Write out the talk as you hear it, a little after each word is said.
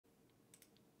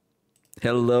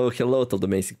Hello to the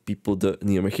amazing people, the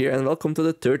Nirma here, and welcome to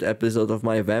the third episode of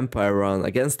my vampire run.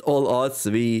 Against all odds,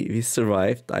 we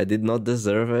survived. I did not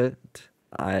deserve it.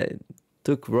 I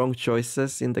took wrong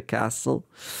choices in the castle.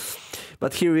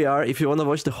 But here we are. If you want to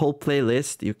watch the whole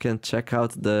playlist, you can check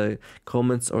out the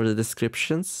comments or the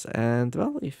descriptions. And,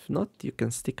 well, if not, you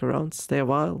can stick around, stay a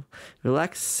while,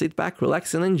 relax, sit back,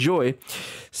 relax, and enjoy.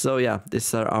 So, yeah,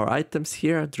 these are our items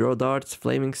here. Draw darts,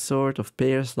 flaming sword of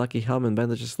pairs, lucky helm, and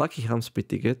bandages. Lucky helm's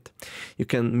pretty good. You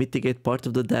can mitigate part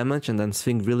of the damage and then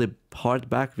swing really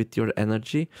hard back with your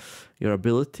energy, your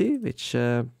ability, which,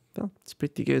 well, it's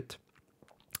pretty good.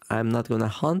 I'm not gonna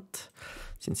hunt,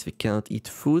 since we cannot eat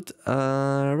food.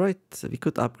 Right, we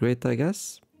could upgrade, I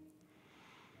guess.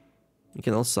 We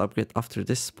can also upgrade after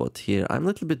this spot here. I'm a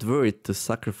little bit worried to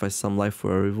sacrifice some life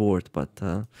for a reward, but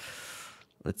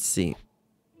let's see.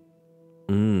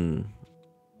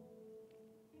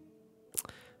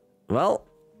 Well,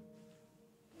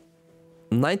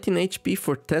 19 HP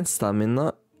for 10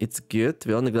 stamina. It's good.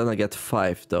 We're only gonna get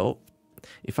 5 though.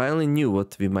 If I only knew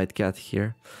what we might get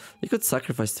here. We could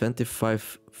sacrifice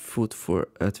 25 food for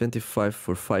 25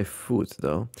 for 5 food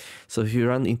though. So if you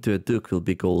run into a duke, we'll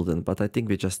be golden. But I think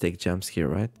we just take gems here,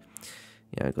 right?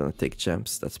 Yeah, I'm gonna take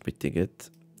gems. That's pretty good.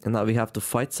 And now we have to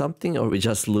fight something or we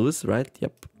just lose, right?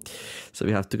 Yep. So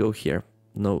we have to go here.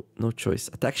 No choice.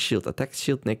 Attack shield. Attack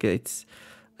shield negates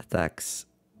attacks.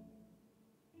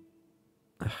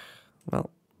 Well,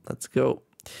 let's go.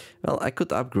 Well, I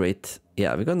could upgrade.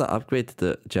 Yeah, we're gonna upgrade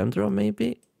the gem draw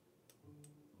maybe.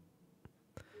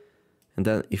 And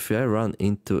then if I run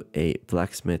into a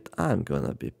blacksmith, I'm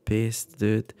gonna be pissed,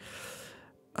 dude.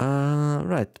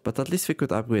 Right, but at least we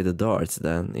could upgrade the darts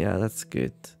then. Yeah, that's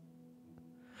good.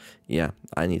 Yeah,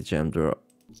 I need gem draw.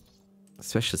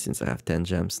 Especially since I have 10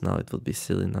 gems now, it would be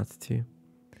silly not to.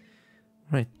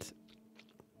 Right.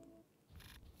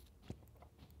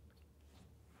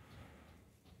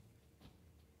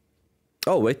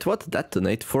 Oh, wait, what?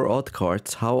 Detonate 4 odd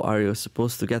cards? How are you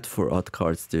supposed to get 4 odd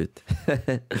cards, dude?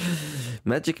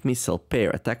 Magic missile,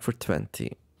 pair, attack for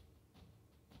 20.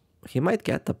 He might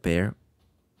get a pair.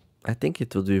 I think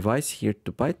it would be wise here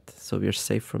to bite, so we're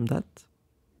safe from that.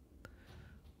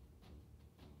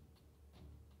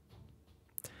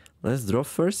 Let's draw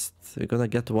first. We're gonna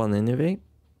get one anyway.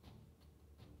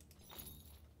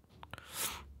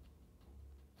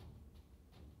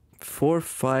 Four,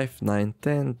 5, 9,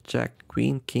 10, Jack,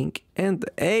 Queen, King, and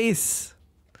Ace.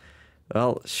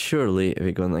 Well, surely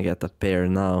we're gonna get a pair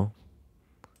now.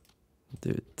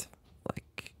 Dude,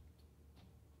 like...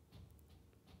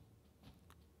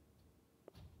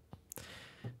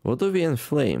 What do we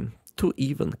inflame? 2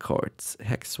 even cards.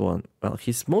 Hex 1. Well,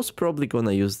 he's most probably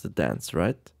gonna use the dance,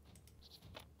 right?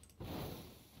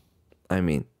 I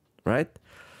mean, right?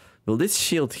 Will this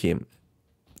shield him?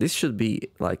 This should be,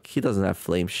 like, he doesn't have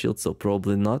flame shield, so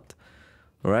probably not.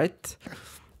 Right?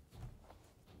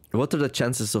 What are the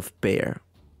chances of pair?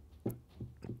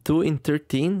 2 in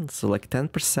 13, so like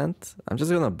 10%. I'm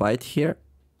just gonna bite here.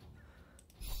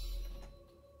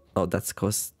 Oh, that's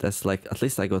cause, that's like, at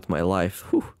least I got my life.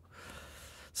 Whew.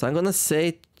 So I'm gonna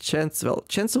say chance, well,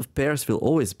 chance of pairs will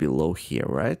always be low here,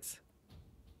 right?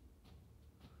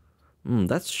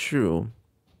 That's true.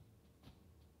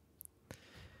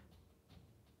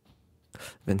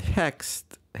 When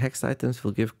hexed items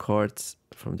will give cards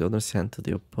from the owner's hand to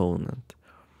the opponent.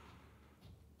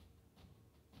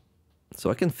 So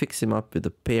I can fix him up with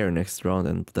a pair next round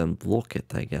and then block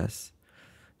it, I guess.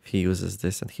 If he uses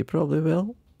this, and he probably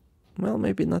will. Well,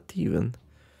 maybe not even.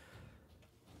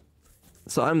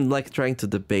 So I'm like trying to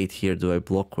debate here, do I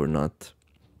block or not?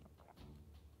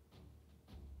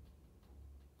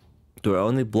 Do I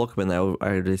only block when I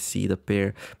already see the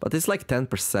pair? But it's like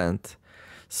 10%.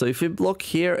 So if we block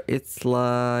here, it's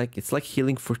like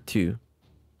healing for 2.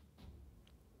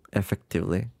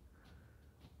 Effectively.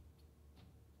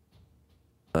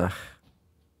 Ugh.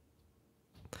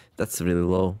 That's really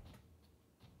low.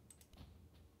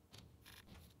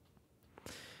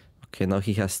 Okay, now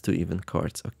he has 2 even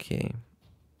cards. Okay.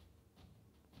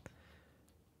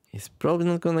 He's probably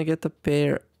not gonna get a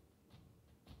pair.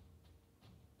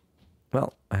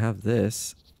 Well, I have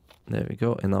this. There we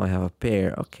go. And now I have a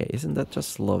pair. Okay, isn't that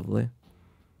just lovely?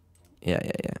 Yeah.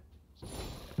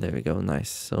 There we go. Nice.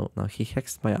 So now he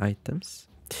hexed my items.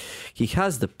 He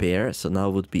has the pair, so now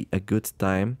would be a good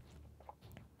time.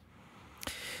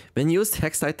 When used,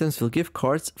 hexed items will give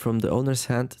cards from the owner's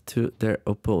hand to their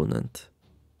opponent.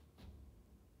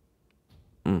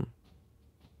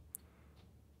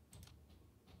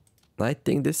 I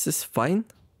think this is fine.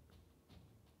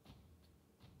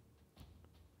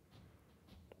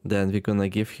 Then we're gonna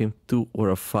give him 2 or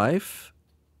a 5.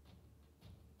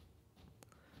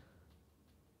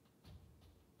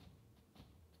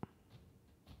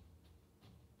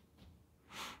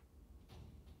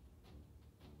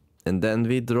 And then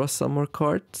we draw some more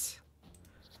cards.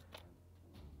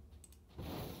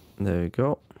 There we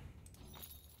go.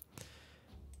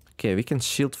 Okay, we can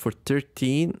shield for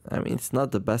 13. I mean, it's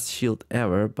not the best shield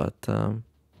ever, but...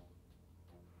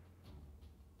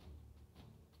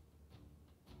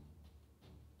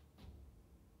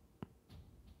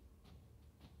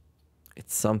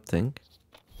 it's something.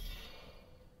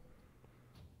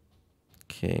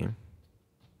 Okay.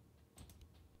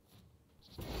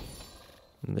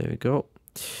 There we go.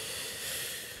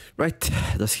 Right,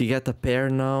 does he get a pair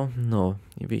now? No,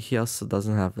 he also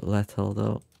doesn't have lethal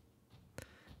though.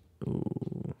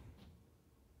 Ooh.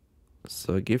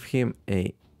 So give him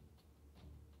a...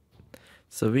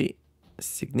 So we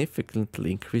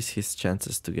significantly increase his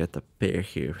chances to get a pair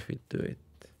here if we do it.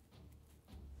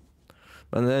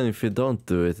 But then if we don't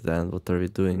do it, then what are we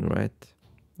doing, right?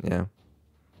 Yeah.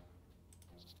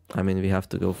 I mean, we have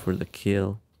to go for the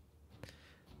kill.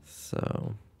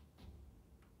 So...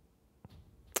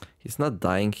 he's not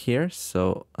dying here,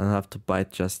 so I don't have to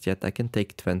bite just yet. I can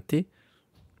take 20.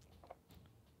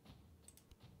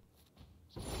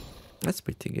 That's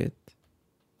pretty good.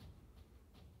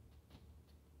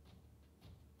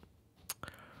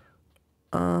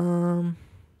 I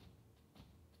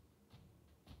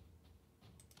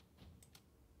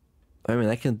mean,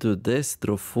 I can do this,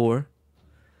 draw 4.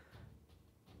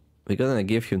 We're gonna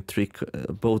give him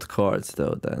both cards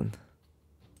though, then.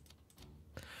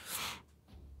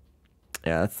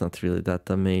 Yeah, that's not really that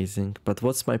amazing. But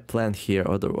what's my plan here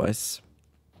otherwise?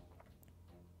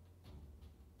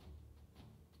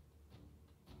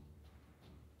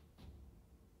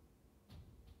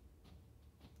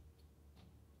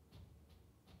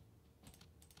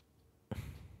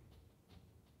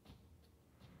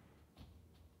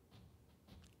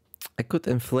 I could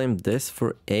inflame this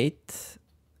for 8.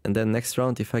 And then next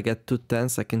round, if I get 2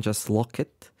 10s, I can just lock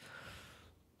it.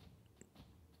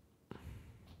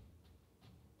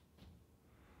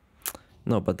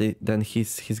 No, but then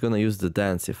he's gonna use the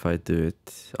dance if I do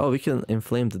it. Oh, we can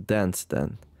inflame the dance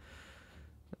then.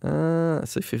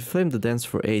 So if you inflame the dance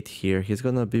for 8 here, he's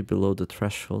gonna be below the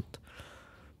threshold.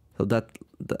 So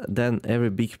then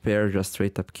every big pair just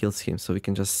straight up kills him. So we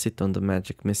can just sit on the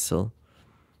magic missile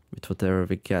with whatever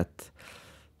we get.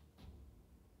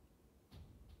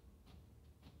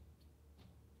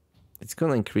 It's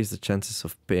gonna increase the chances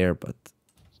of pair, but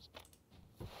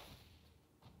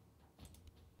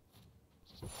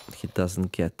he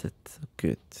doesn't get it.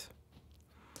 Good.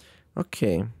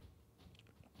 Okay.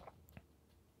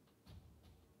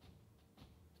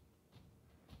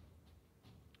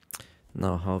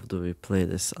 Now how do we play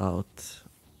this out?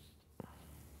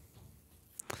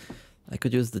 I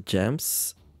could use the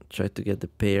gems, try to get the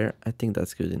pair. I think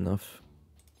that's good enough.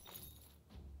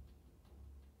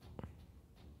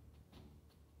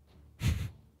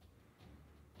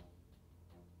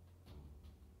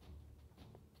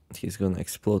 He's gonna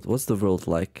explode. What's the world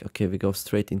like? Okay, we go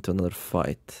straight into another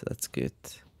fight. That's good.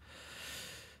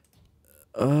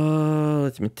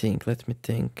 Let me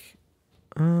think.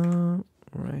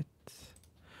 Right.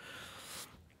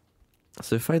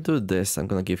 So if I do this, I'm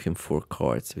gonna give him 4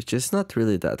 cards, which is not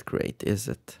really that great, is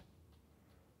it?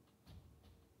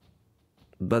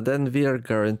 But then we are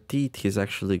guaranteed he's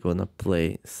actually gonna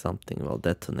play something. Well,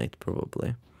 detonate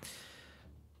probably.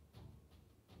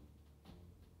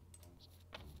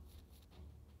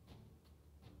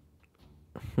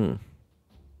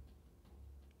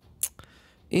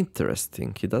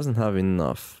 Interesting. He doesn't have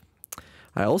enough.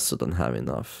 I also don't have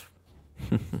enough.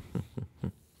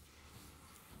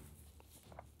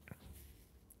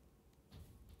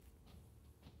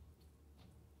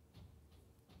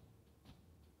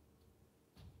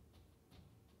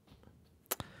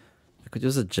 I could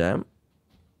use a gem.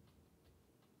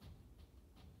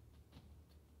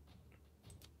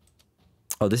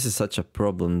 Oh, this is such a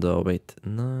problem though. Wait,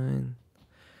 9.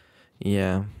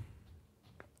 Yeah.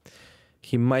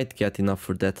 He might get enough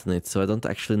for detonate, so I don't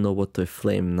actually know what to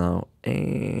flame now.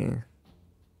 Yeah,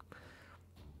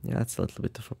 that's a little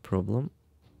bit of a problem.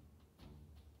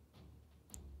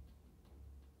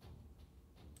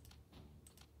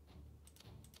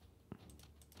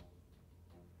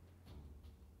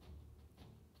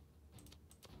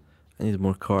 I need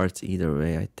more cards either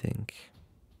way, I think.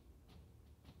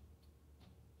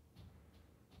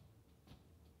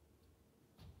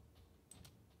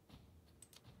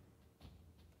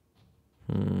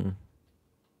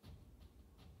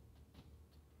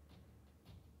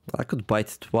 I could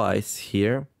bite twice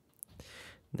here.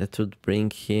 That would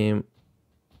bring him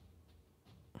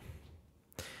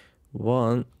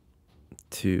 1,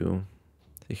 2.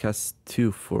 He has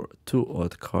 2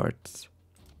 odd cards.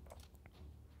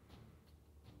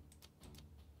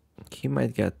 He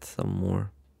might get some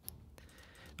more.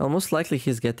 Well, most likely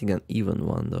he's getting an even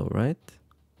one though, right?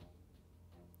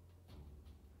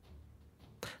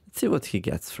 Let's see what he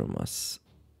gets from us.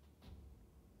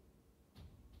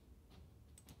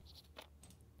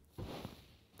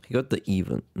 He got the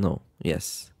even. No,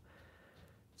 yes.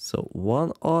 So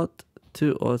 1 odd,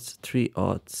 2 odds, 3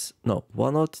 odds. No,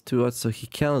 1 odd, 2 odds, so he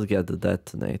cannot get the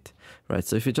detonate. Right,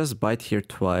 so if you just bite here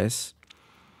twice,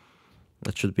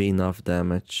 that should be enough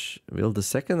damage. Will the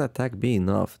second attack be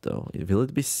enough though? Will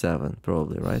it be 7?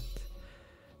 Probably, right?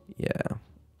 Yeah.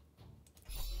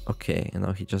 Okay, and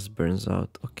now he just burns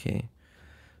out. Okay.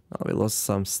 Well, we lost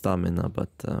some stamina,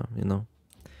 but you know,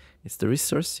 it's the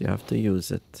resource, you have to use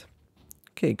it.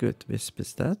 Okay, good. Wisp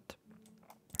is that.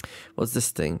 What's this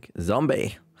thing?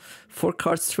 Zombie. 4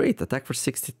 cards straight, attack for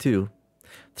 62.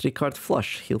 3 card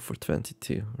flush, heal for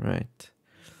 22. Right.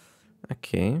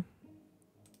 Okay.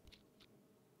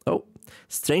 Oh,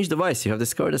 strange device. You have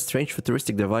discovered a strange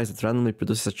futuristic device that randomly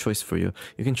produces a choice for you.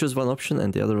 You can choose one option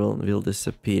and the other one will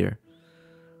disappear.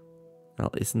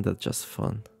 Well, isn't that just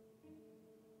fun?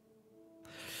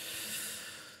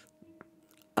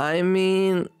 I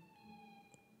mean...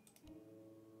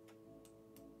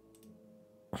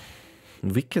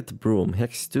 Wicked Broom.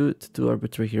 Hex 2 to 2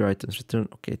 arbitrary hero items. Return,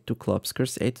 okay, 2 clubs.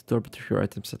 Curse 8 to 2 arbitrary hero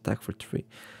items. Attack for 3.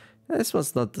 This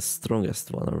one's not the strongest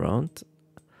one around.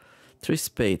 3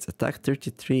 spades. Attack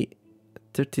 33,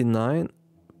 39.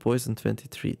 Poison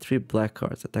 23. 3 black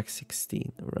cards. Attack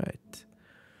 16. Right.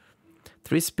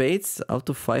 3 spades out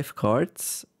of 5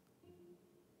 cards.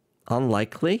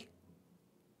 Unlikely.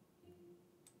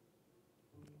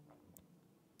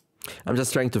 I'm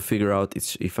just trying to figure out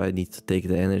if I need to take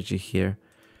the energy here.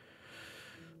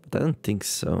 But I don't think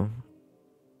so.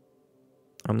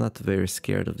 I'm not very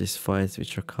scared of these fights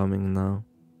which are coming now.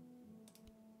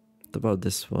 What about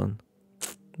this one?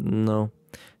 No.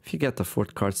 If you get a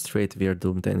 4th card straight, we are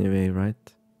doomed anyway,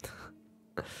 right?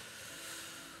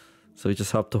 So we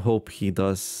just have to hope he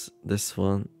does this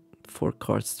one. 4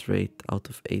 cards straight out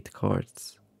of 8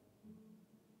 cards.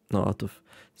 No, out of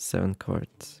 7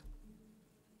 cards.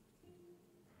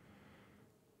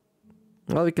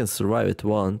 Well, we can survive it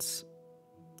once.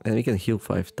 And we can heal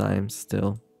 5 times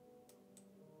still.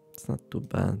 It's not too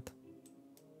bad.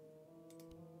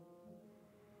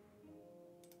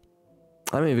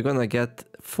 I mean, we're gonna get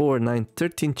 4, 9,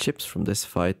 13 chips from this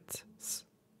fight.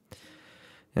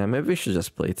 Yeah, maybe we should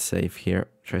just play it safe here.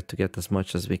 Try to get as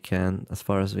much as we can, as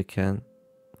far as we can.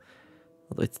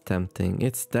 Although it's tempting.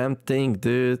 It's tempting,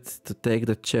 dude, to take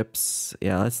the chips.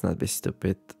 Yeah, let's not be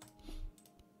stupid.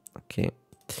 Okay.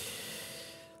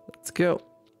 Let's go.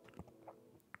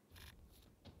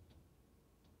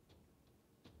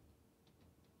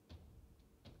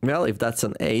 Well, if that's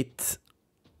an 8,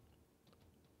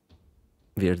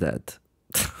 we're dead.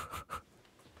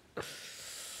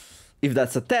 If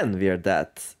that's a 10, we're dead.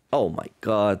 Oh my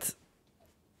god.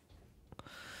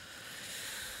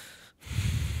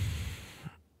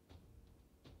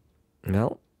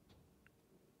 Well.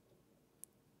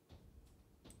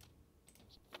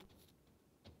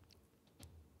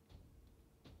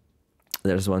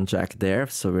 There's one jack there,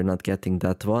 so we're not getting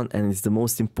that one. And it's the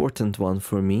most important one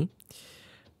for me.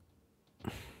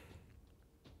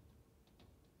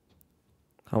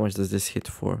 How much does this hit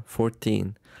for?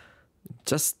 14.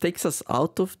 Just takes us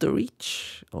out of the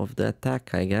reach of the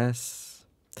attack, I guess.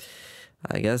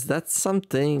 I guess that's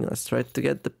something. Let's try to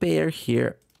get the pair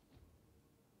here.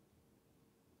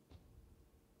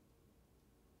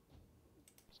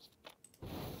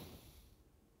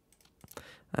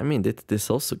 I mean, this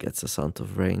also gets us out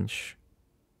of range.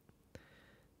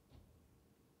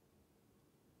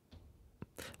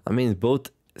 I mean,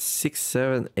 both 6,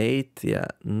 7, 8, yeah,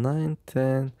 9,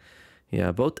 10.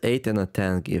 Yeah, both 8 and a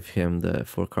 10 give him the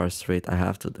 4 card straight. I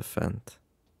have to defend.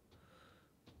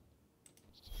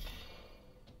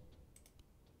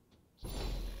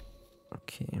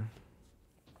 Okay.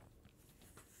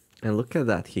 And look at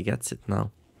that, he gets it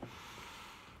now.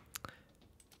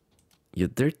 You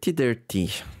dirty,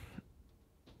 dirty.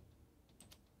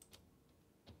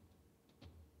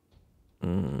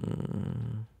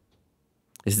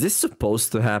 Is this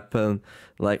supposed to happen?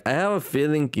 Like, I have a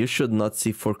feeling you should not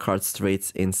see 4 card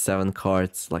straights in 7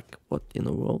 cards. Like, what in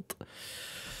the world?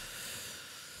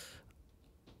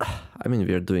 I mean,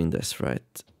 we are doing this,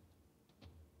 right?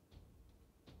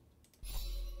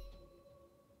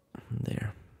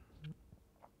 There.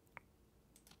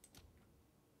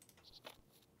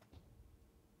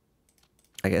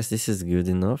 I guess this is good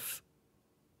enough.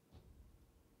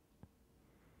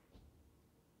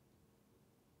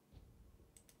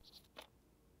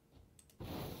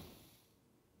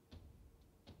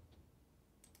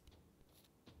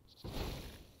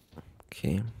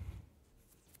 Okay.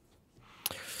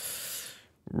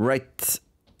 Right.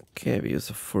 Okay, we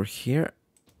use a 4 here.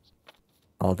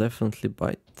 I'll definitely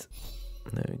bite.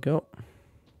 There we go.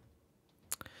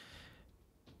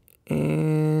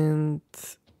 And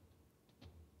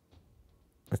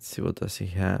let's see, what does he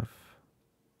have?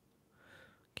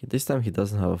 Okay, this time he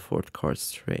doesn't have a 4th card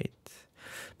straight.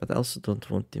 But I also don't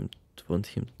want him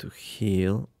to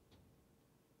heal.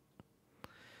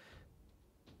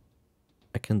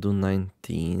 I can do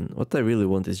 19. What I really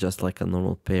want is just like a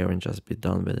normal pair and just be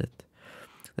done with it.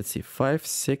 Let's see, 5,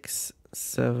 6,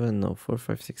 7, no, 4,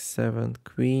 5, 6, 7,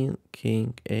 queen,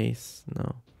 king, ace,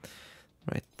 no.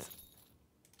 Right.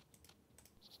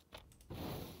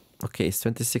 Okay, is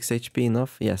 26 HP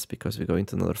enough? Yes, because we go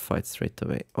into another fight straight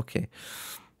away. Okay.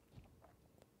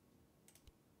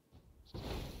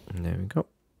 There we go.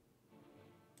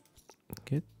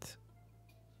 Good.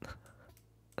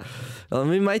 Well,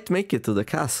 we might make it to the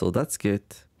castle. That's good.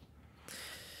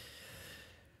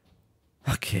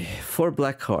 Okay, 4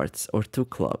 black hearts or 2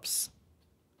 clubs.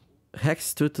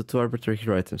 Hex 2 to 2 arbitrary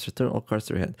hero items. Return all cards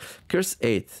to your hand. Curse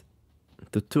 8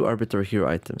 to 2 arbitrary hero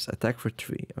items. Attack for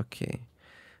 3. Okay.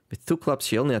 With 2 clubs,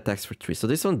 she only attacks for 3. So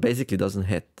this one basically doesn't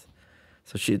hit.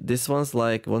 So this one's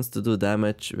like wants to do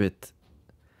damage with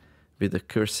the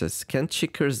curses. Can't she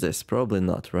curse this? Probably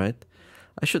not, right?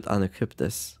 I should unequip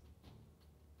this.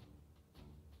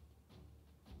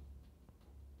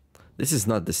 This is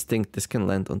not distinct. This can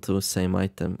land onto the same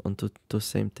item, onto two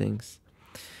same things.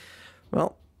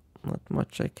 Well, not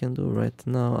much I can do right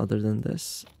now other than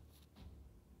this.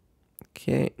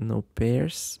 Okay, no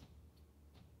pairs.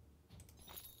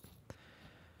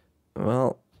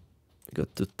 Well, we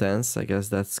got 2 10s. I guess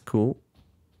that's cool.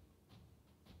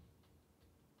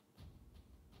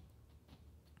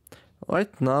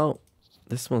 Right now,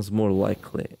 this one's more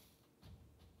likely.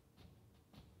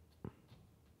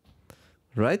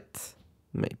 Right?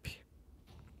 Maybe.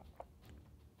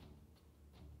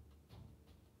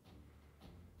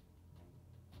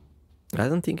 I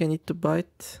don't think I need to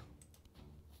bite.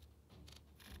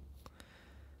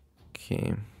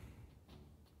 Okay.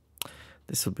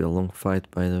 This will be a long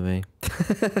fight, by the way.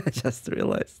 I just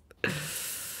realized.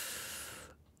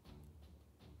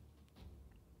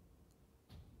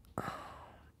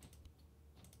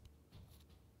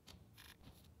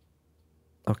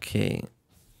 Okay.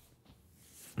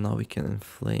 Now we can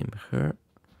inflame her.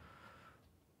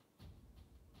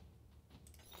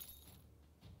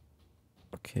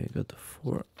 Okay, we got the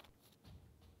 4.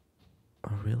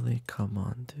 Oh, really? Come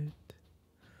on, dude.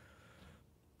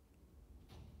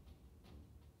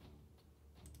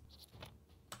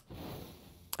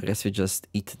 I guess we just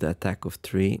eat the attack of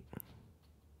 3.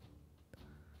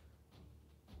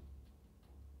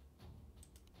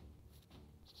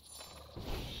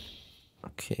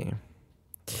 Okay.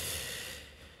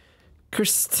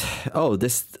 Cursed. Oh,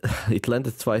 this it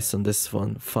landed twice on this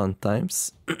one. Fun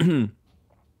times. So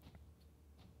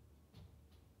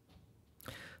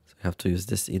I have to use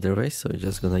this either way, so we're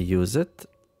just gonna use it.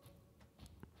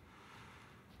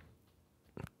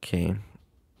 Okay.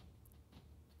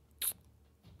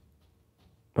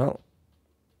 Well,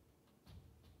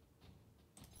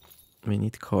 we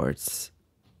need cards.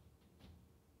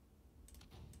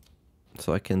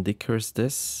 So I can decurse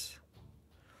this.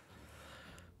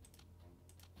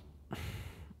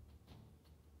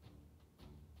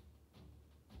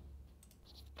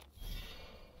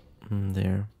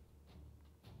 There.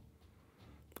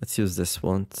 Let's use this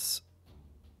once.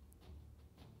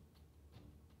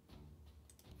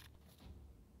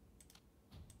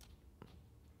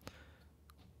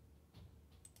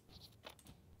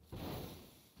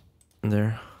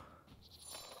 There.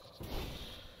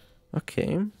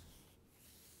 Okay.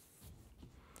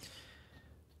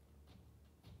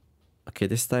 Okay,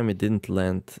 this time it didn't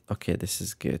land. Okay, this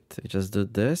is good. I just do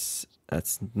this.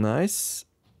 That's nice.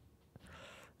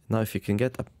 Now if you can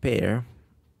get a pair,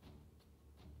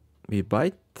 we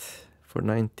bite for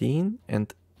 19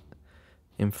 and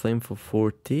inflame for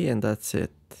 40, and that's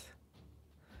it.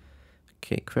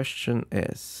 Okay, question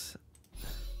is,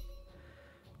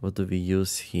 what do we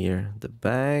use here? The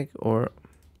bag or...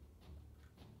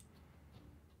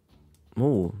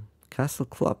 Oh, castle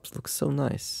clubs look so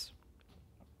nice.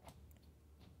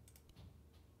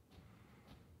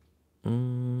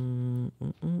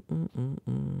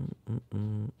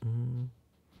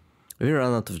 We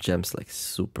run out of gems like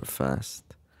super fast.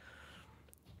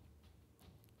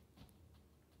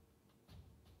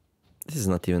 This is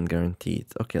not even guaranteed.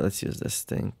 Okay, let's use this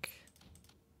thing.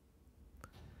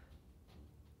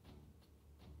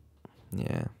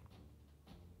 Yeah.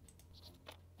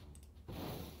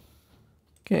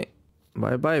 Okay.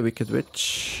 Bye bye, Wicked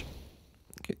Witch.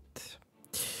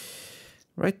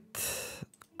 Right.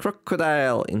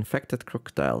 Crocodile, infected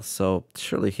crocodile. So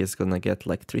surely he's gonna get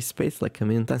like 3 spades like a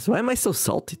million times. Why am I so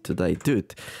salty today,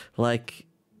 dude? Like,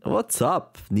 what's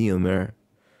up, Neomir?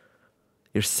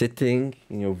 You're sitting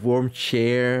in your warm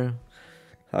chair,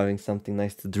 having something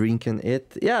nice to drink and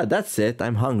eat. Yeah, that's it.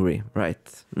 I'm hungry.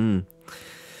 Right.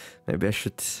 Maybe I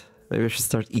should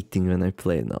start eating when I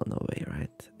play. No way,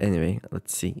 right? Anyway,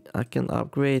 let's see. I could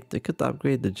upgrade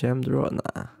the gem draw.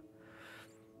 Nah.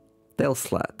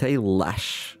 Tail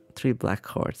lash. 3 black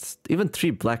cards. Even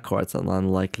 3 black cards are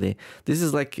unlikely. This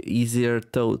is like easier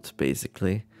toad,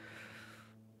 basically.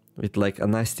 With like a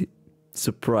nice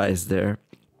surprise there.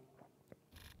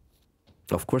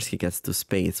 Of course he gets 2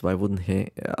 spades. Why wouldn't he?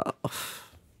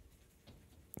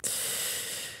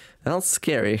 That's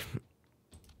scary.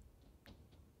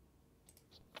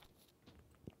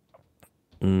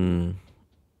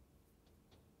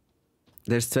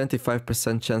 There's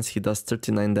 25% chance he does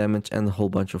 39 damage and a whole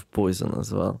bunch of poison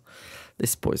as well.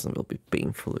 This poison will be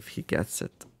painful if he gets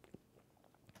it.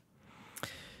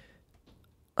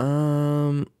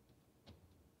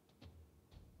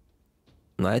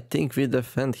 I think we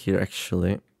defend here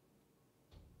actually.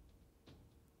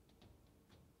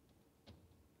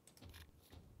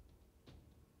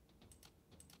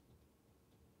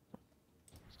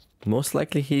 Most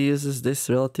likely he uses this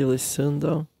relatively soon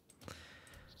though.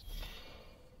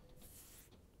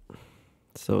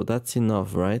 So that's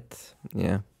enough, right?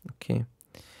 Yeah, okay.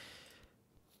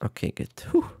 Okay, good.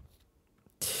 Whew.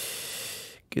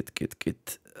 Good.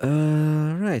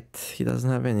 Right. He doesn't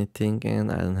have anything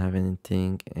and I don't have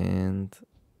anything and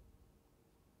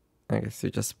I guess we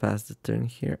just pass the turn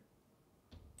here.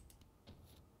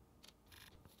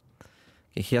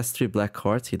 Okay, he has 3 black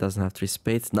cards. He doesn't have 3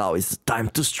 spades. Now is the time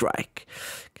to strike.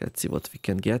 Okay, let's see what we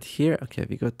can get here. Okay,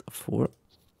 we got a 4.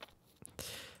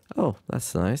 Oh,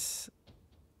 that's nice.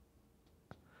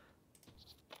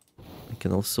 We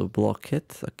can also block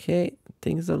it. Okay,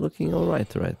 things are looking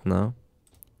alright right now.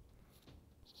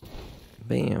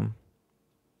 Bam.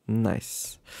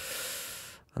 Nice.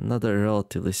 Another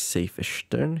relatively safe-ish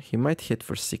turn. He might hit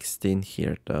for 16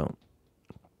 here though.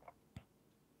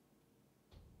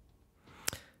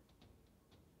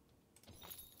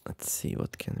 Let's see,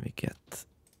 what can we get?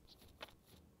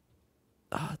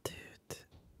 Ah, dude.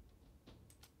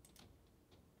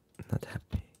 Not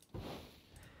happy.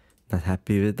 Not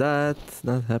happy with that.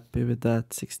 Not happy with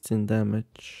that. 16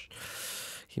 damage.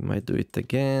 He might do it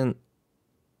again.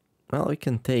 Well, we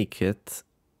can take it.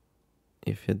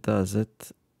 If he does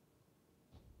it.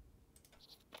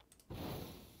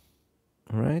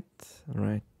 Right.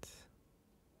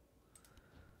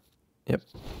 Yep.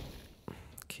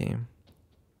 Okay.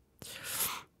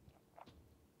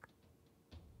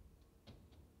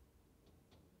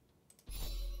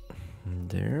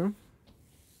 There.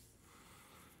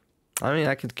 I mean,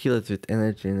 I could kill it with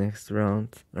energy next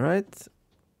round, right?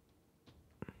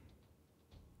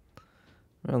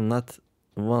 Well, not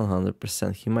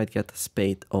 100%. He might get a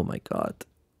spade. Oh my god.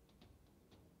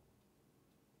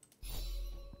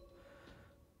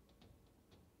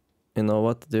 You know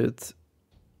what, dude?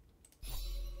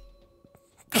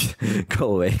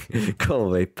 Go away. Go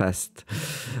away, pest.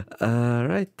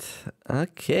 Right.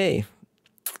 Okay.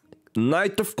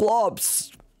 Knight of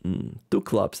clubs. 2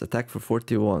 clubs, attack for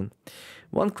 41.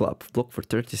 1 club, block for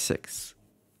 36.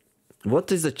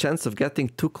 What is the chance of getting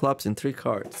 2 clubs in 3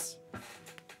 cards?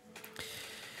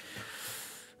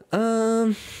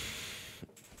 2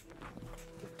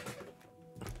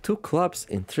 clubs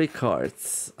in 3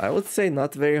 cards. I would say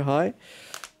not very high.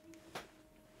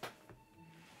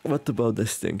 What about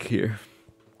this thing here?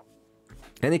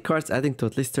 Any cards adding to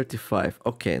at least 35.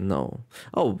 Okay, no.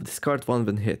 Oh, this card won't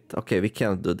been hit. Okay, we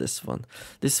can't do this one.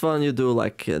 This one you do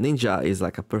like Ninja is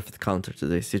like a perfect counter to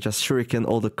this. You just shuriken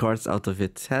all the cards out of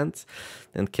its hands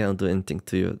and can't do anything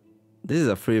to you. This is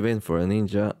a free win for a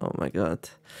Ninja. Oh my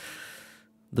god.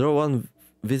 Draw 1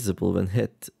 visible when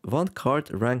hit. 1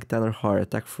 card, rank 10 or higher,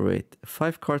 attack for 8.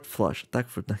 5 card flush, attack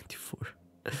for 94.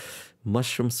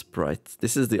 Mushroom Sprite.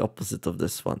 This is the opposite of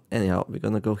this one. Anyhow, we're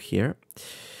gonna go here.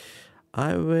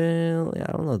 I will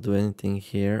not do anything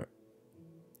here.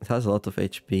 It has a lot of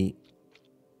HP.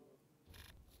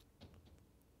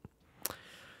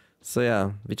 So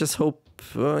yeah, we just hope,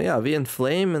 we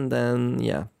inflame and then,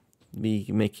 yeah, we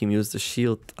make him use the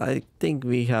shield. I think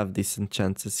we have decent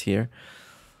chances here.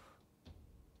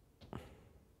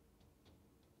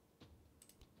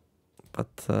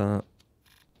 But,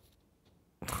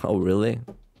 oh really?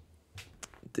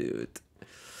 Dude.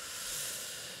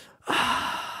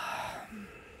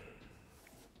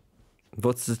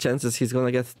 What's the chances he's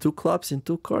gonna get 2 clubs in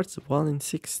 2 cards? 1 in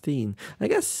 16. I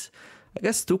guess I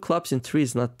guess 2 clubs in 3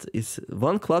 is not... is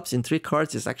 1 clubs in 3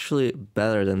 cards is actually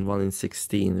better than 1 in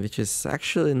 16, which is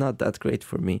actually not that great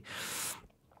for me.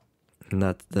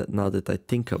 Not that now that I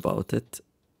think about it.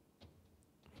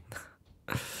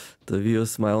 To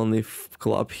use my only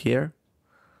club here.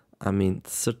 I mean,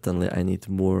 certainly I need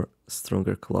more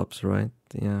stronger clubs, right?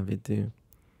 Yeah, we do.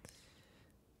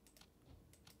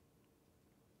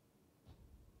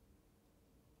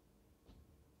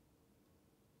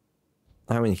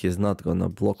 I mean, he's not gonna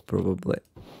block probably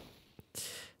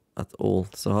at all.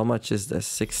 So how much is this?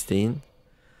 16?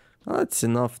 Well, that's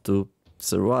enough to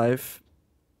survive.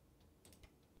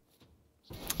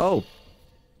 Oh!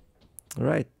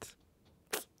 Right.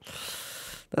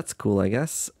 That's cool, I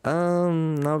guess.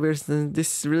 Now we're in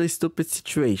this really stupid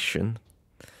situation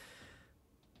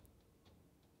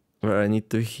where I need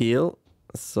to heal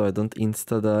so I don't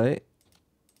insta-die.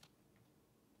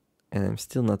 And I'm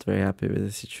still not very happy with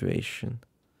the situation.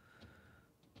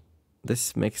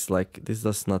 This makes like... this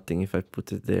does nothing if I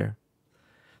put it there.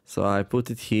 So I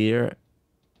put it here.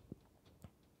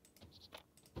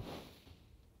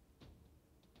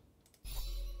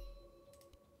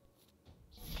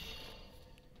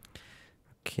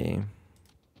 Okay.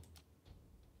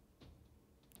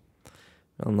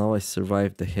 Well, now I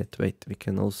survived the hit. Wait, we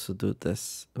can also do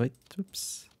this. Wait,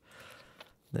 oops.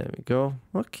 There we go.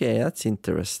 Okay, that's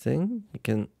interesting. You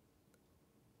can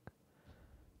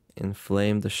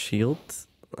inflame the shield.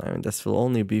 I mean, this will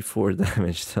only be 4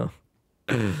 damage though.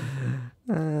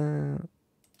 In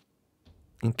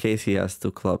case he has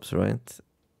 2 clubs, right?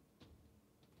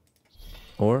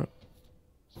 Or...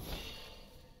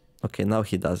 okay, now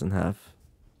he doesn't have.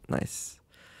 Nice.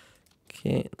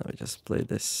 Okay, now we just play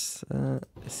this,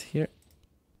 this here.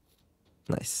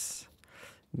 Nice.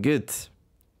 Good.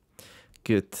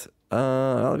 Good.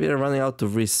 Well, we are running out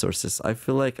of resources. I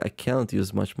feel like I cannot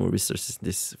use much more resources in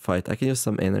this fight. I can use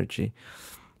some energy.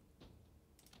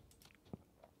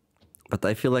 But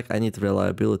I feel like I need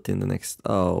reliability in the next...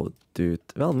 oh, dude.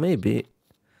 Well, maybe.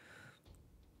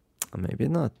 Maybe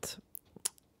not.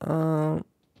 Do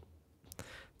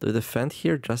I defend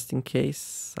here just in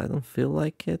case? I don't feel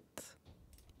like it.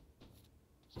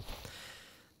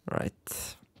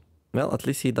 Right. Well, at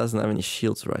least he doesn't have any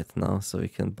shields right now, so we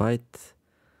can bite.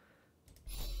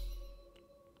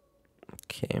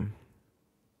 Okay.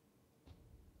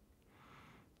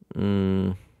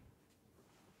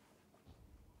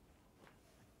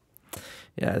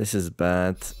 Yeah, this is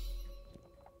bad.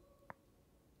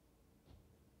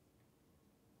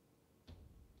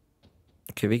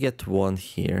 Okay, we get 1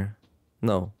 here.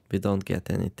 No, we don't get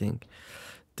anything.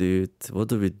 Dude, what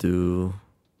do we do?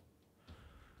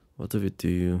 What do we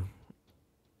do?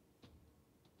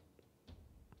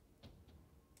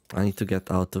 I need to get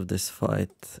out of this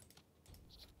fight.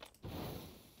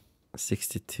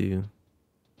 62.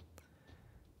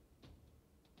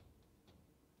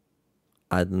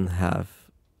 I don't have...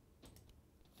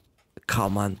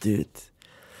 come on, dude.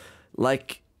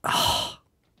 Like... oh.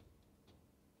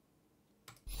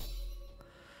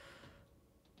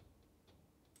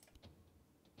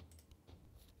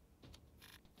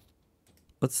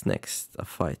 What's next? A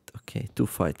fight. Okay, 2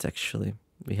 fights actually.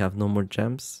 We have no more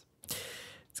gems.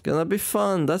 It's gonna be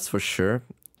fun, that's for sure.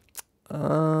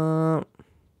 Well.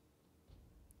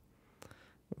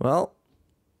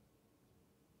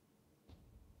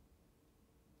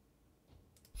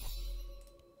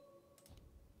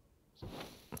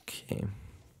 Okay.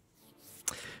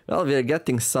 Well, we are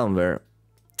getting somewhere.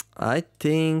 I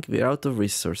think we're out of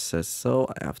resources, so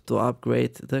I have to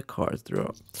upgrade the card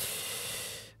draw.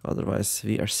 Otherwise,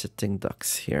 we are sitting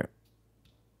ducks here.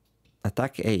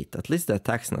 Attack 8. At least the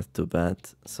attack's not too bad.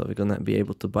 So we're gonna be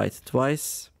able to bite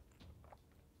twice.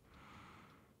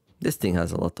 This thing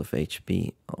has a lot of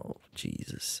HP. Oh,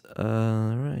 Jesus.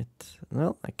 Right.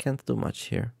 Well, I can't do much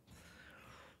here.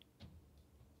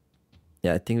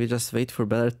 Yeah, I think we just wait for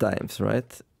better times,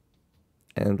 right?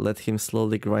 And let him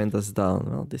slowly grind us down.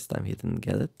 Well, this time he didn't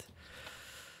get it.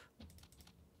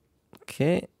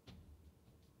 Okay.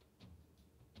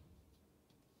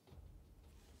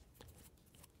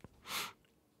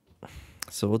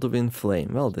 So what do we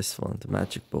inflame? Well, this one, the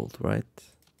magic bolt, right?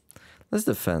 Let's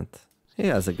defend. He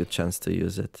has a good chance to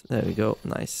use it. There we go.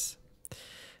 Nice.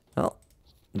 Well,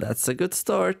 that's a good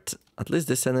start. At least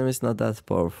this enemy is not that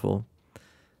powerful.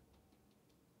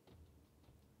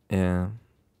 Yeah.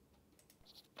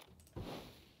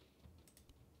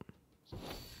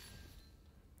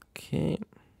 Okay.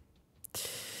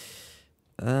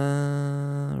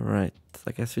 Right.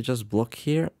 I guess we just block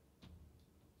here.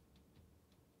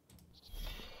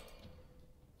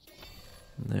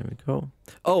 There we go.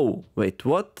 Oh, wait,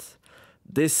 what?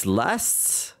 This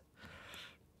lasts?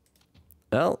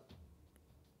 Well,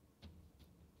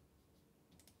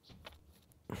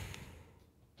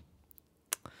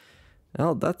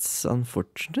 that's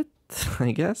unfortunate,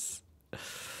 I guess.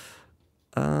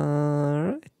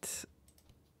 Right.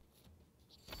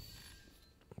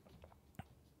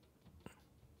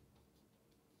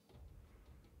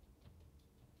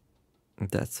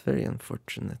 That's very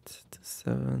unfortunate.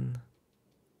 7.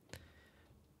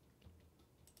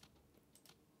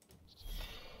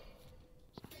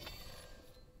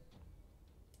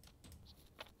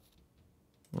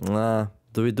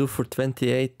 Do we do for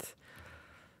 28?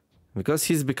 Because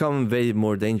he's becoming way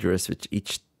more dangerous with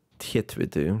each hit we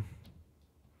do.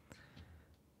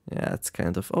 Yeah, it's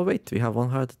kind of... Oh wait, we have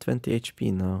 120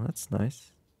 HP now. That's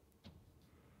nice.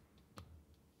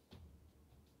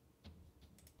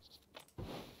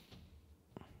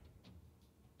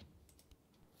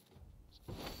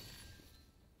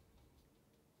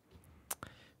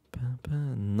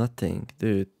 Nothing,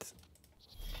 dude.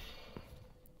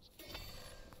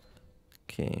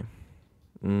 Okay.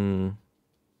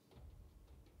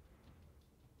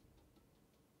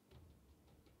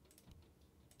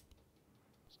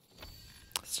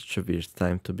 Such a weird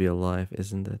time to be alive,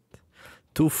 isn't it?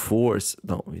 2 4s.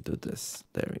 No, we do this.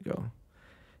 There we go.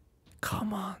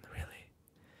 Come on, really?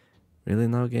 Really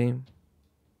now, game?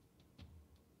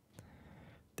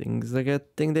 Things are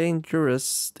getting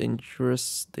dangerous.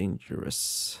 Dangerous.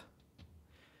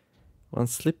 One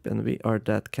slip and we are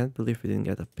dead. Can't believe we didn't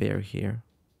get a pair here.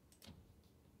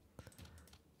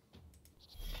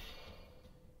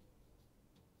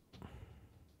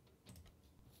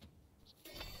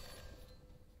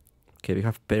 Okay, we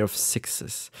have a pair of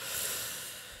 6s.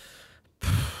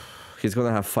 He's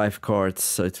gonna have 5 cards,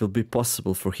 so it will be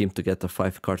possible for him to get a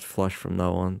 5-card flush from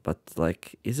now on. But,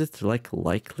 like, is it, like,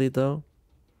 likely, though?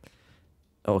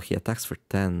 Oh, he attacks for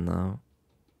 10 now.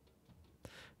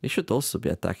 He should also be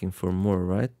attacking for more,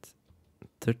 right?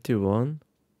 31.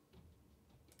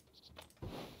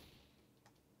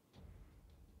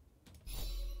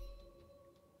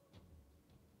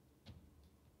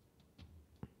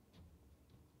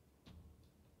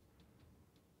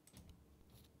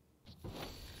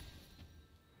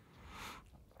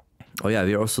 Oh yeah,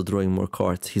 we're also drawing more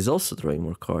cards. He's also drawing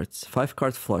more cards.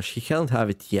 5-card flush. He can't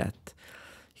have it yet.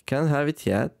 He can't have it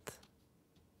yet.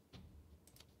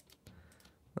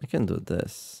 I can do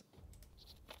this.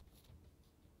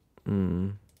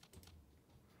 Oh,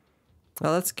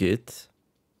 that's good.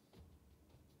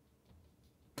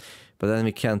 But then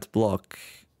we can't block.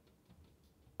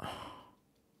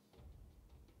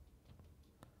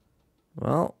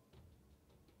 Well,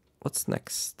 what's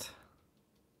next?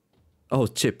 Oh,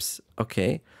 chips.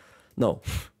 Okay. No.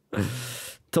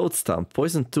 Toad Stomp.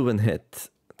 Poison 2 when hit.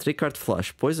 3-card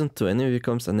flush. Poison 2. Enemy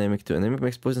becomes anemic 2. Enemy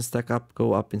makes poison stack up,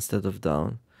 go up instead of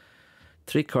down.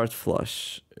 3-card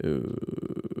flush.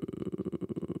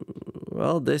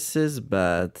 Well, this is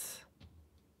bad.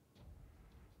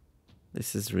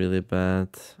 This is really bad.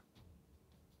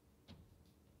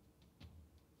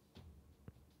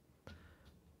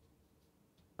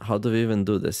 How do we even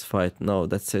do this fight? No,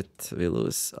 that's it. We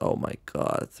lose. Oh my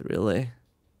god, really?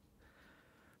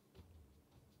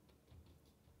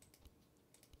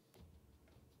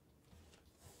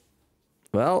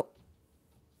 Well,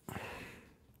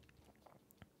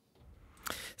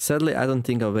 sadly, I don't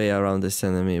think a way around this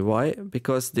enemy. Why?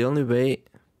 Because the only way...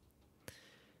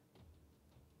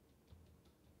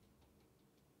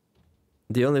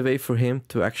 The only way for him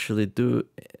to actually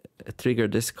trigger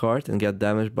this card and get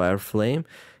damaged by our flame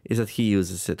is that he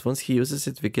uses it. Once he uses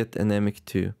it, we get anemic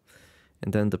 2.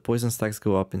 And then the poison stacks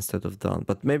go up instead of down.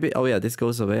 But maybe... Oh yeah, this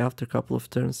goes away after a couple of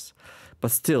turns.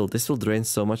 But still, this will drain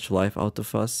so much life out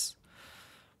of us.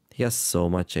 He has so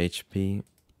much HP.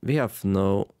 We have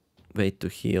no way to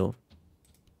heal.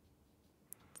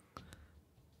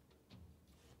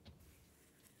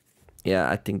 Yeah,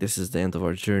 I think this is the end of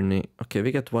our journey. Okay,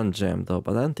 we get 1 gem though,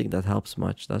 but I don't think that helps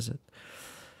much, does it?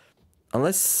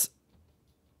 Unless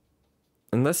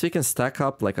we can stack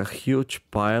up like a huge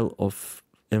pile of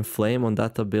Inflame on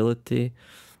that ability.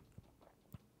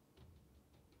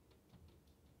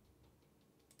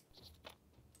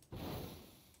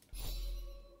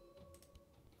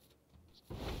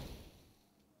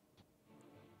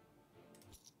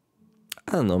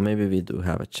 I don't know, maybe we do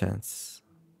have a chance.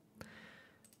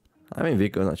 I mean, we're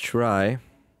gonna try.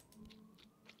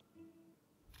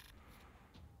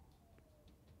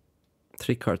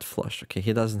 Three-card flush. Okay,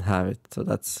 he doesn't have it, so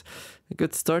that's a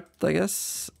good start, I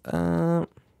guess. Well,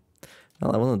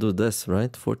 I want to do this,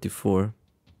 right? 44.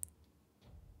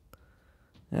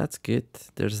 That's good.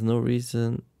 There's no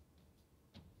reason.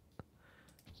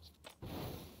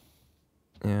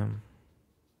 Yeah.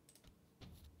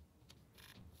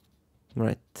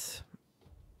 Right.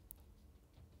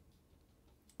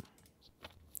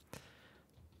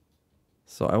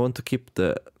 So I want to keep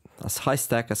the as high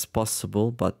stack as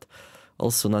possible, but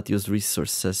also not use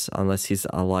resources unless he's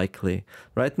unlikely.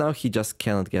 Right now he just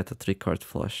cannot get a 3-card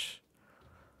flush.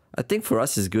 I think for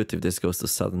us it's good if this goes to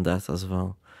sudden death as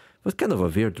well. What kind of a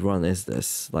weird run is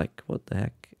this? Like, what the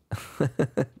heck?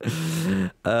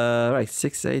 Right,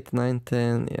 6, 8, 9,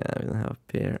 10. Yeah, we don't have a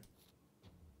pair.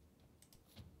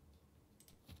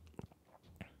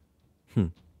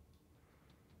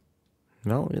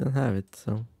 Well, we don't have it,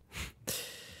 so...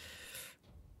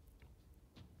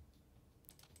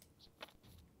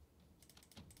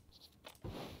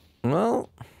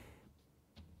 Well...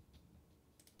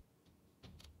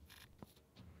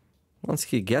 Once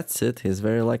he gets it, he's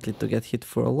very likely to get hit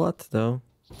for a lot, though.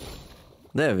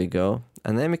 There we go.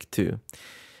 Anemic 2.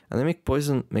 Anemic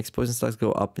poison makes poison stacks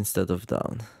go up instead of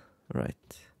down.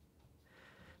 Right.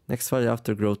 Next value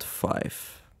after growth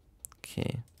 5.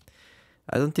 Okay.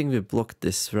 I don't think we blocked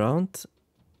this round.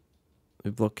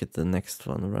 We block it the next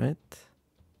one, right?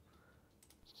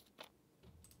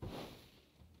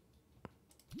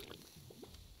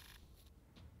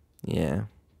 Yeah.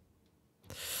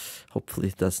 Hopefully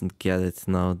it doesn't get it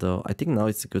now, though. I think now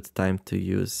it's a good time to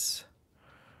use...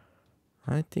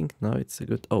 I think now it's a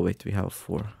good... Oh, wait, we have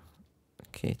 4.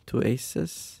 Okay, 2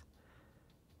 aces.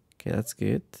 Okay, that's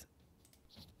good.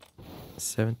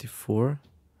 74.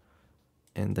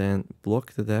 And then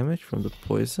block the damage from the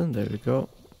poison. There we go.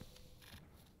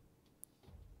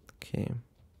 Okay.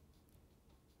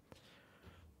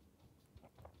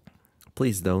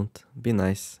 Please don't. Be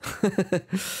nice.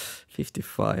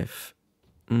 55.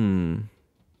 And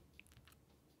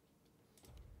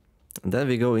then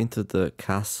we go into the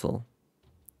castle.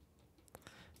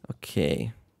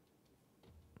 Okay.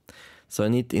 So I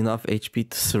need enough HP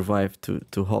to survive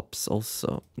two hops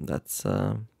also. That's...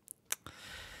 Am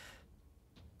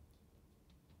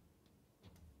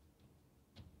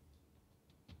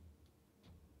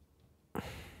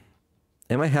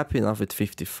I happy enough with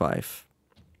 55?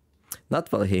 Not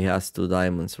while he has 2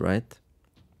 diamonds, right?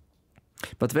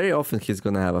 But very often he's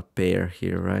gonna have a pair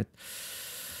here, right?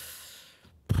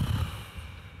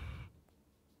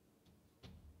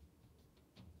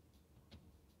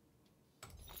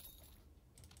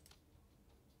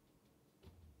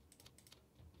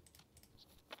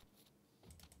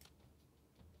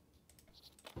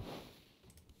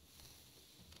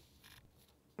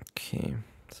 Okay,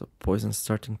 so poison's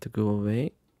starting to go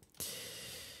away.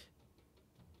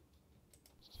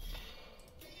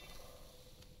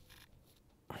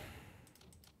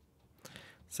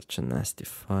 Such a nasty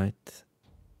fight.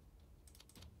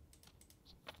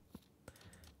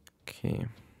 Okay.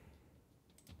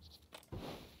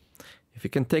 If we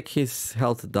can take his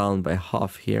health down by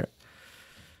half here,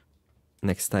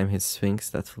 next time he swings,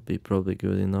 that will be probably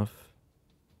good enough.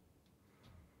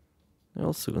 I'm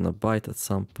also gonna bite at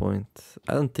some point.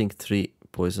 I don't think 3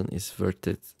 poison is worth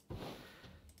it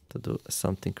to do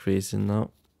something crazy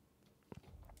now.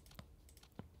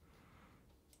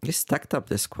 This stacked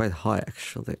up is quite high,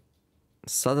 actually.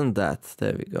 Sudden death,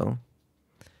 there we go.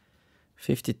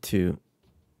 52.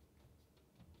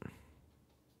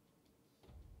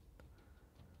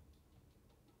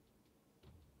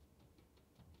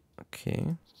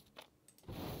 Okay.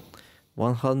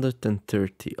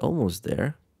 130, almost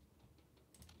there.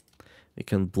 We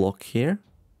can block here.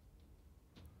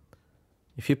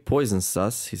 If he poisons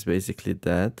us, he's basically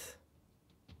dead.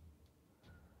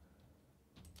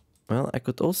 Well, I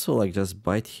could also like just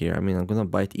bite here. I mean, I'm gonna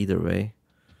bite either way.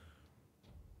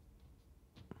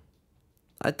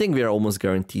 I think we are almost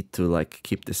guaranteed to like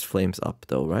keep these flames up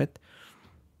though, right?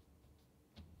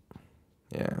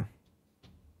 Yeah.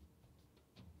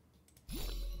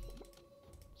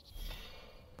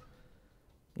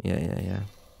 Yeah.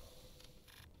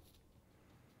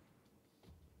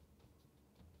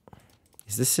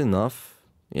 Is this enough?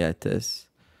 Yeah, it is.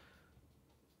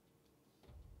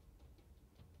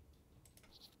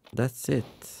 That's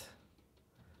it.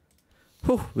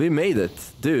 Whew, we made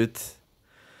it, dude.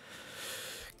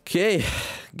 Okay,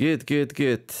 good.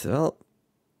 Well,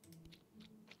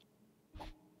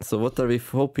 so what are we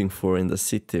hoping for in the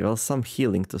city? Well, some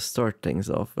healing to start things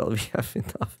off. Well, we have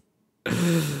enough.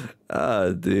 Ah,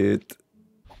 dude.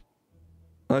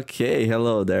 Okay,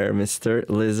 hello there, Mr.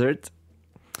 Lizard.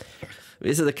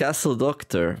 Visit the castle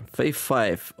doctor. Phase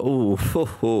 5. Oh, ho,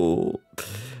 ho.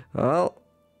 Well,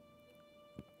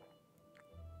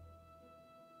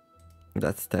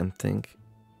 that's tempting.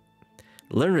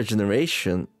 Learn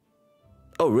regeneration.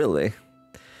 Oh, really?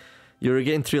 You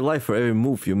regain 3 life for every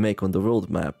move you make on the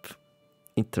world map.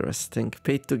 Interesting.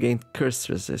 Pay to gain curse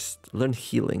resist. Learn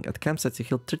healing. At campsites you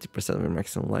heal 30% of your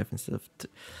maximum life instead of...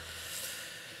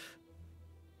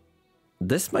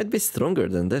 This might be stronger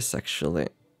than this, actually.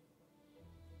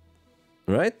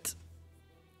 Right?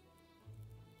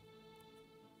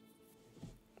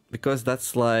 Because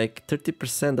that's like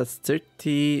 30%, that's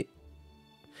 30...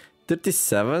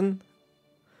 37?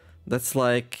 That's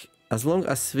like, as long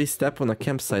as we step on a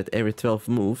campsite every 12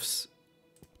 moves.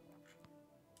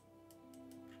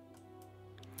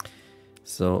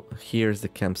 So here's the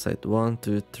campsite. 1,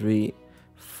 2, 3,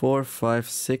 4, 5,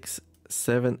 6,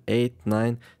 7, 8,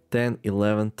 9, 10,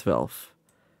 11, 12.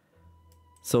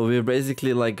 So we're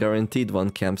basically like guaranteed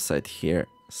one campsite here.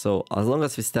 So as long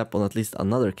as we step on at least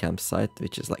another campsite,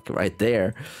 which is like right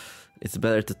there, it's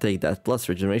better to take that. Plus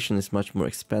regeneration is much more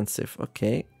expensive.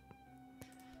 Okay.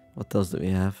 What else do we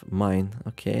have? Mine.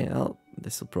 Okay, well,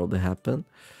 this will probably happen.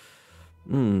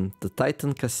 The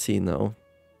Titan Casino.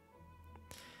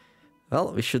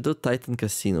 Well, we should do Titan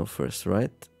Casino first,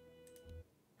 right?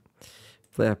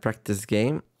 Play a practice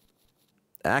game.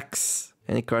 Axe.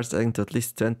 Any cards adding to at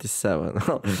least 27.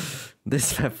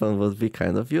 This weapon would be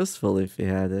kind of useful if we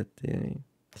had it. Yeah.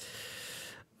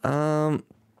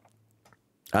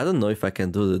 I don't know if I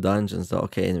can do the dungeons though.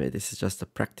 Okay, anyway, this is just a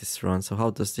practice run. So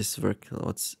how does this work?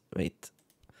 Wait.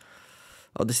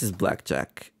 Oh, this is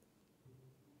blackjack.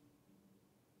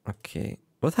 Okay.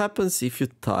 What happens if you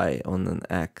tie on an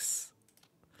axe?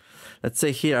 Let's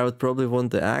say here I would probably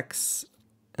want the axe.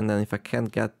 And then if I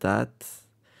can't get that...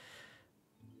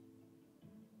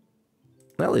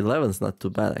 Well, 11's not too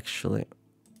bad actually.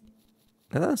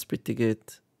 And that's pretty good.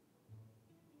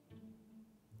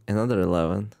 Another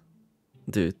 11.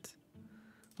 Dude,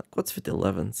 like what's with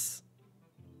 11s?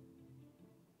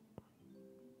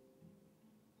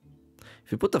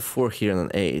 If you put a 4 here and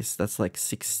an ace, that's like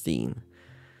 16.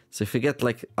 So if we get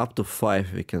like up to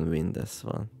 5, we can win this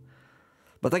one.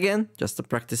 But again, just a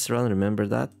practice run, remember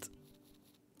that.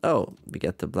 Oh, we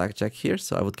get the blackjack here,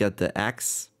 so I would get the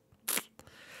axe.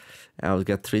 I would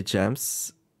get 3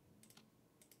 gems.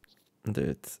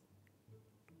 Dude.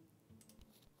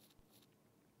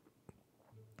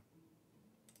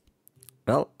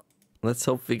 Well, let's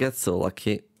hope we get so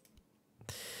lucky.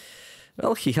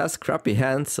 Well, he has crappy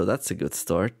hands, so that's a good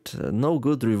start. No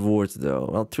good rewards though.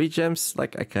 Well, 3 gems,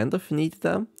 like I kind of need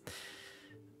them.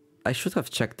 I should have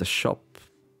checked the shop.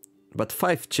 But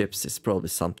 5 chips is probably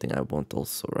something I want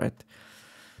also, right?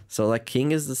 So like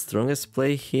king is the strongest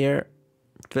play here.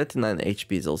 29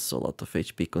 HP is also a lot of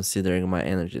HP considering my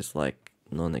energy is like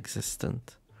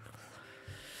non-existent.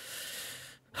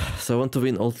 So I want to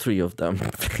win all 3 of them,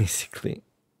 basically.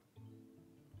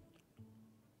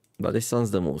 But this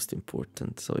one's the most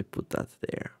important, so we put that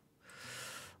there.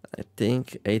 I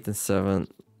think 8 and 7,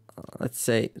 let's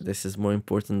say this is more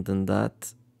important than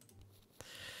that.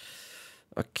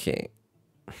 Okay.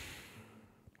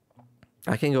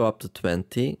 I can go up to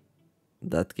 20.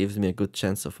 That gives me a good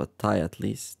chance of a tie at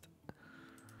least.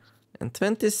 And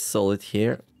 20 is solid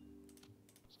here.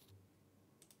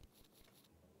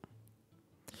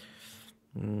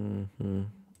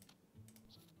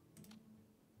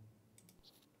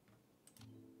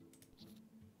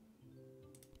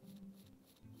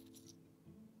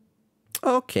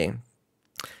 Okay.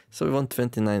 So we want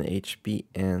 29 HP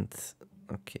and...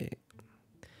 Okay.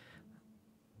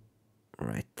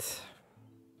 Right.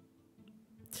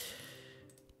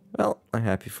 Well, I'm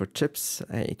happy for chips.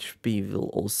 HP will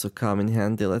also come in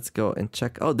handy. Let's go and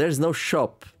check. Oh, there's no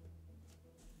shop.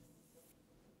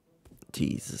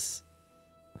 Jesus.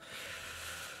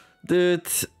 Dude,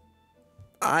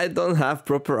 I don't have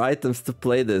proper items to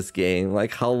play this game.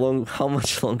 Like, how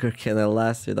much longer can I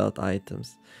last without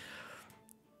items?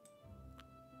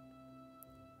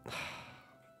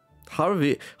 How are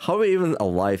we even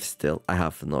alive still? I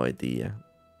have no idea.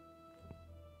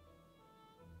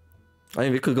 I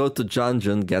mean, we could go to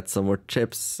Junjun, get some more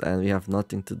chips, and we have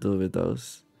nothing to do with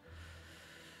those.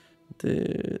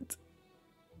 Dude.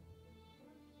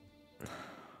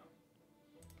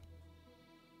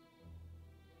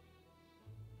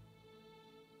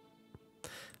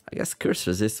 I guess curse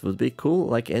resist would be cool,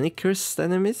 like any cursed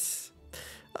enemies.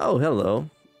 Oh, hello.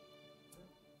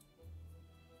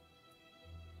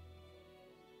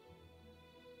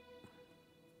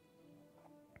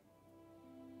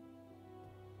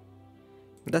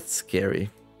 That's scary.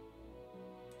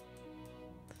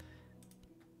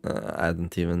 I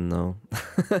don't even know.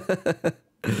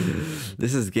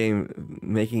 This is game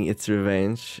making its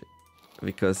revenge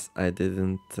because I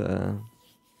didn't...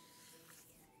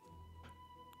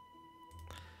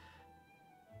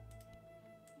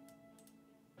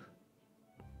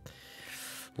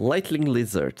 Lightning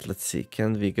Lizard. Let's see.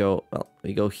 Can we go? Well,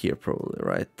 we go here probably,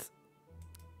 right?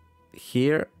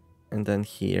 Here and then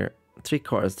here. 3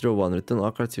 cards, draw 1, return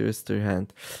all cards you use to your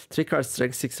hand. 3 cards,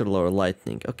 strength 6 or lower,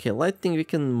 lightning. Okay, lightning we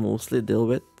can mostly deal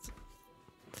with.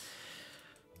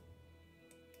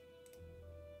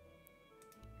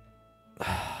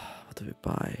 What do we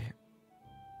buy?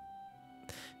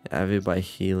 Yeah, we buy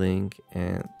healing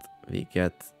and we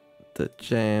get the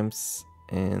gems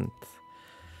and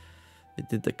we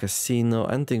did the casino.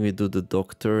 I don't think we do the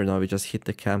doctor. Now we just hit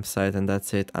the campsite and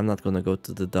that's it. I'm not gonna go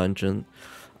to the dungeon.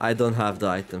 I don't have the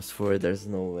items for it. There's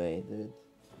no way, dude.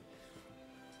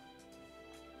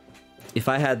 If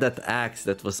I had that axe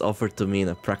that was offered to me in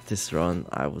a practice run,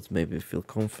 I would maybe feel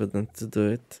confident to do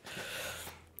it.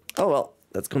 Oh well,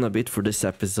 that's gonna be it for this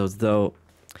episode though.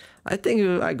 I think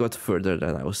I got further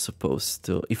than I was supposed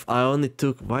to. If I only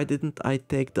took... Why didn't I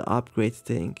take the upgrade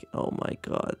thing? Oh my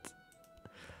god.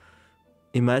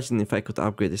 Imagine if I could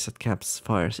upgrade this at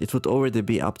campfires. It would already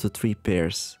be up to 3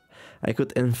 pairs. I could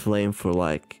enflame for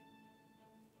like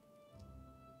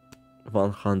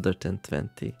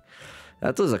 120.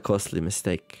 That was a costly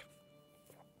mistake.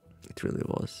 It really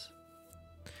was.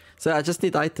 So I just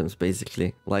need items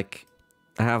basically. Like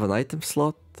I have an item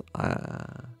slot.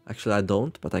 Actually I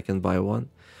don't, but I can buy one.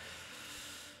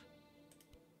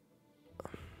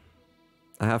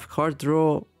 I have card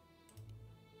draw.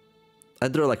 I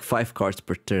draw like 5 cards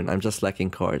per turn. I'm just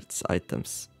lacking cards,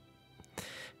 items.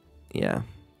 Yeah.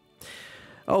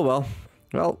 Oh well.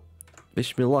 Well,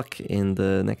 wish me luck in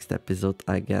the next episode,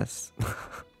 I guess.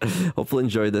 Hope you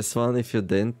enjoyed this one. If you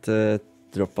didn't,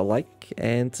 drop a like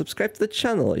and subscribe to the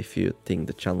channel if you think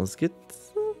the channel is good.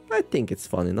 I think it's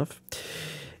fun enough.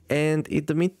 And in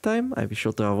the meantime, I wish you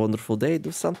all to have a wonderful day.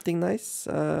 Do something nice.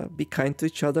 Be kind to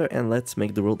each other and let's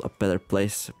make the world a better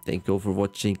place. Thank you all for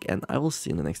watching and I will see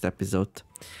you in the next episode.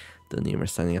 The Nemer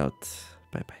signing out.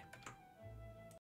 Bye bye.